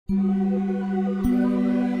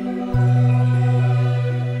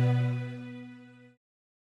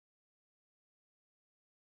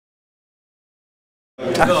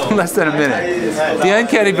Less than a minute. The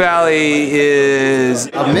Uncanny Valley is...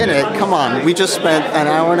 A minute? Come on, we just spent an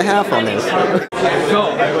hour and a half on this.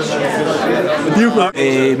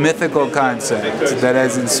 A mythical concept that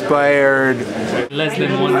has inspired... Less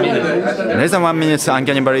than 1 minute. Less than 1 minute,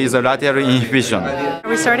 Uncanny Valley is a lateral inhibition. Are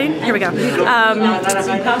we starting? Here we go. The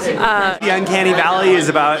Uncanny Valley is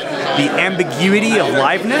about the ambiguity of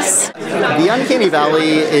liveness. The Uncanny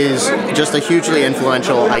Valley is just a hugely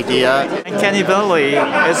influential idea. Uncanny Valley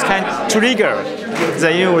is kind of trigger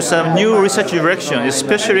the use of new research direction,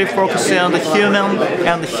 especially focusing on the human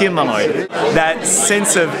and the humanoid. That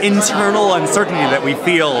sense of internal uncertainty that we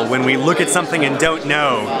feel when we look at something and don't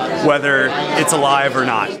know whether it's alive or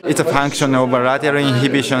not. It's a function of lateral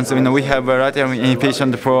inhibitions. We have a lateral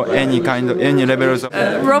inhibition for any levels.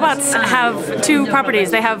 Robots have two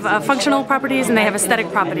properties. They have functional properties and they have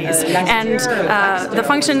aesthetic properties. And the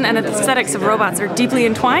function and aesthetics of robots are deeply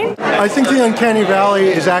entwined. I think the Uncanny Valley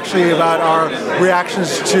is actually about our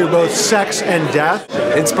reactions to both sex and death.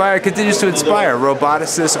 Continues to inspire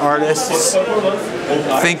roboticists, artists,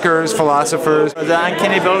 thinkers, philosophers. The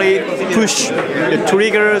Uncanny Valley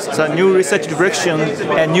triggers the new research direction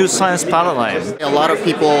and new science paradigm. A lot of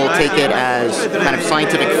people take it as kind of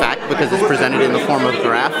scientific fact because it's presented in the form of a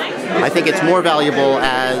graph. I think it's more valuable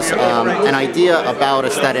as an idea about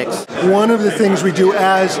aesthetics. One of the things we do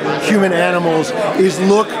as human animals is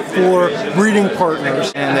look for breeding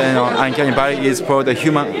partners. And then Uncanny Valley is for the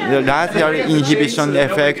lateral inhibition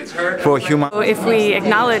effect for human. If we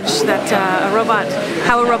acknowledge that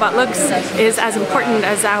how a robot looks is as important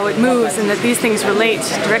as how it moves and that these things relate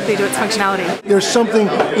directly to its functionality. There's something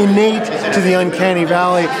innate to the Uncanny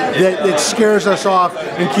Valley that scares us off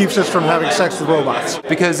and keeps us from having sex with robots.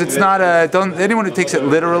 Because it's not anyone who takes it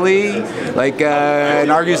literally,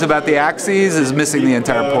 and argues about the axes is missing the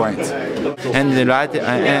entire point. And the right,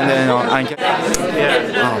 and then Uncanny.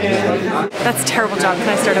 Oh man. That's a terrible job. Can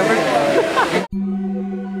I start over?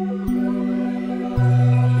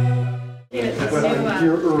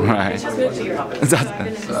 Right.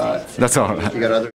 That's all right.